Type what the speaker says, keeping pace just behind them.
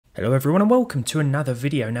Hello everyone and welcome to another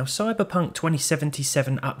video. Now Cyberpunk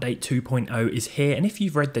 2077 Update 2.0 is here, and if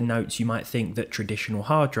you've read the notes you might think that traditional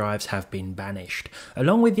hard drives have been banished.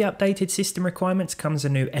 Along with the updated system requirements comes a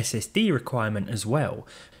new SSD requirement as well.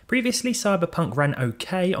 Previously, Cyberpunk ran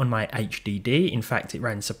okay on my HDD, in fact it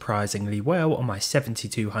ran surprisingly well on my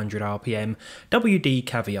 7200 RPM WD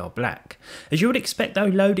Caviar Black. As you would expect though,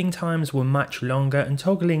 loading times were much longer, and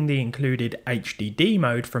toggling the included HDD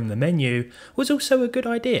mode from the menu was also a good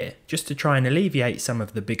idea, just to try and alleviate some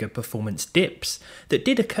of the bigger performance dips that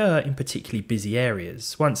did occur in particularly busy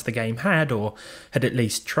areas, once the game had at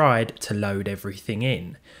least tried to load everything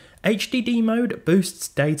in. HDD mode boosts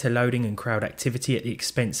data loading and crowd activity at the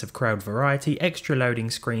expense of crowd variety, extra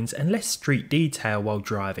loading screens and less street detail while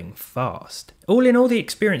driving fast. All in all, the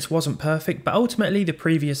experience wasn't perfect, but ultimately the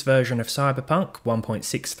previous version of Cyberpunk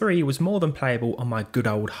 1.63 was more than playable on my good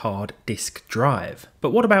old hard disk drive.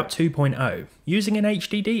 But what about 2.0? Using an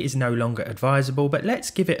HDD is no longer advisable, but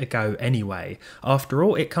let's give it a go anyway. After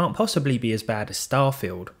all, it can't possibly be as bad as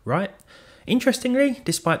Starfield, right? Interestingly,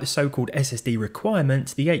 despite the so-called SSD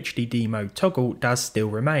requirements, the HDD mode toggle does still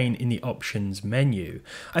remain in the options menu.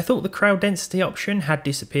 I thought the crowd density option had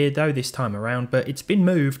disappeared though this time around, but it's been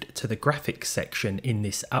moved to the graphics section in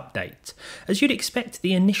this update. As you'd expect,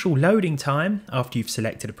 the initial loading time, after you've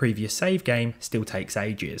selected a previous save game, still takes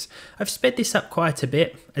ages. I've sped this up quite a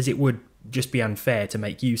bit, as it would just be unfair to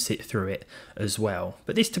make you sit through it as well,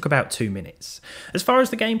 but this took about 2 minutes. As far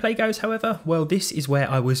as the gameplay goes however, well, this is where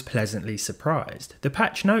I was pleasantly surprised. The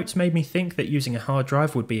patch notes made me think that using a hard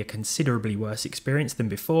drive would be a considerably worse experience than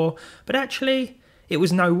before, but actually it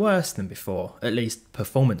was no worse than before, at least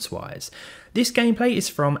performance-wise. This gameplay is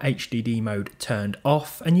from HDD mode turned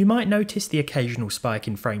off, and you might notice the occasional spike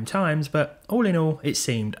in frame times, but all in all, it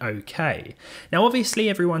seemed okay. Now obviously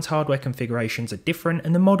everyone's hardware configurations are different,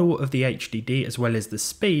 and the model of the HDD as well as the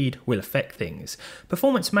speed will affect things.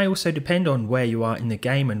 Performance may also depend on where you are in the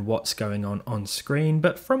game and what's going on screen,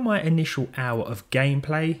 but from my initial hour of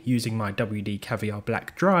gameplay using my WD Caviar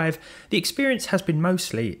Black drive, the experience has been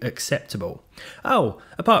mostly acceptable. Oh,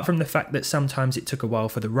 apart from the fact that sometimes it took a while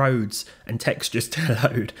for the roads and textures to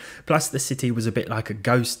load, plus the city was a bit like a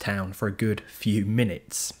ghost town for a good few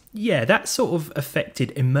minutes. Yeah, that sort of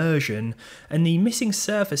affected immersion, and the missing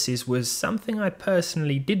surfaces was something I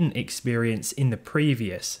personally didn't experience in the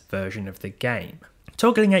previous version of the game.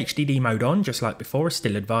 Toggling HDD mode on, just like before, is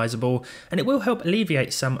still advisable, and it will help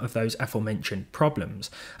alleviate some of those aforementioned problems.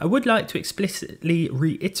 I would like to explicitly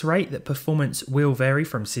reiterate that performance will vary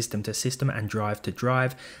from system to system and drive to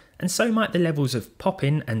drive, and so might the levels of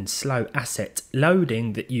pop-in and slow asset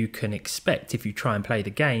loading that you can expect if you try and play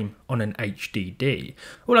the game on an HDD.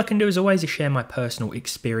 All I can do as always is share my personal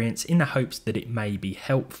experience in the hopes that it may be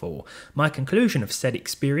helpful. My conclusion of said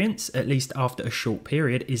experience, at least after a short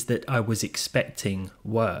period, is that I was expecting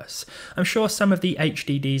worse. I'm sure some of the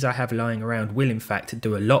HDDs I have lying around will in fact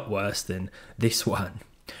do a lot worse than this one.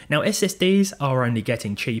 Now SSDs are only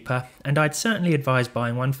getting cheaper, and I'd certainly advise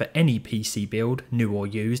buying one for any PC build, new or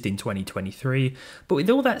used, in 2023, but with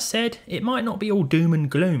all that said, it might not be all doom and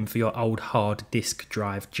gloom for your old hard disk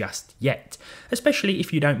drive just yet, especially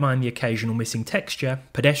if you don't mind the occasional missing texture,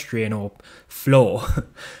 pedestrian or flaw.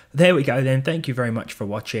 There we go then, thank you very much for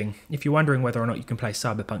watching. If you're wondering whether or not you can play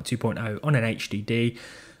Cyberpunk 2.0 on an HDD,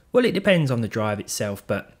 well, it depends on the drive itself,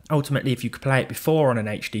 but ultimately if you could play it before on an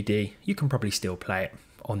HDD, you can probably still play it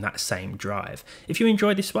on that same drive. If you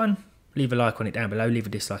enjoyed this one, leave a like on it down below, leave a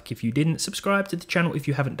dislike if you didn't, subscribe to the channel if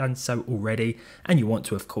you haven't done so already, and you want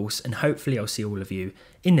to of course, and hopefully I'll see all of you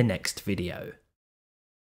in the next video.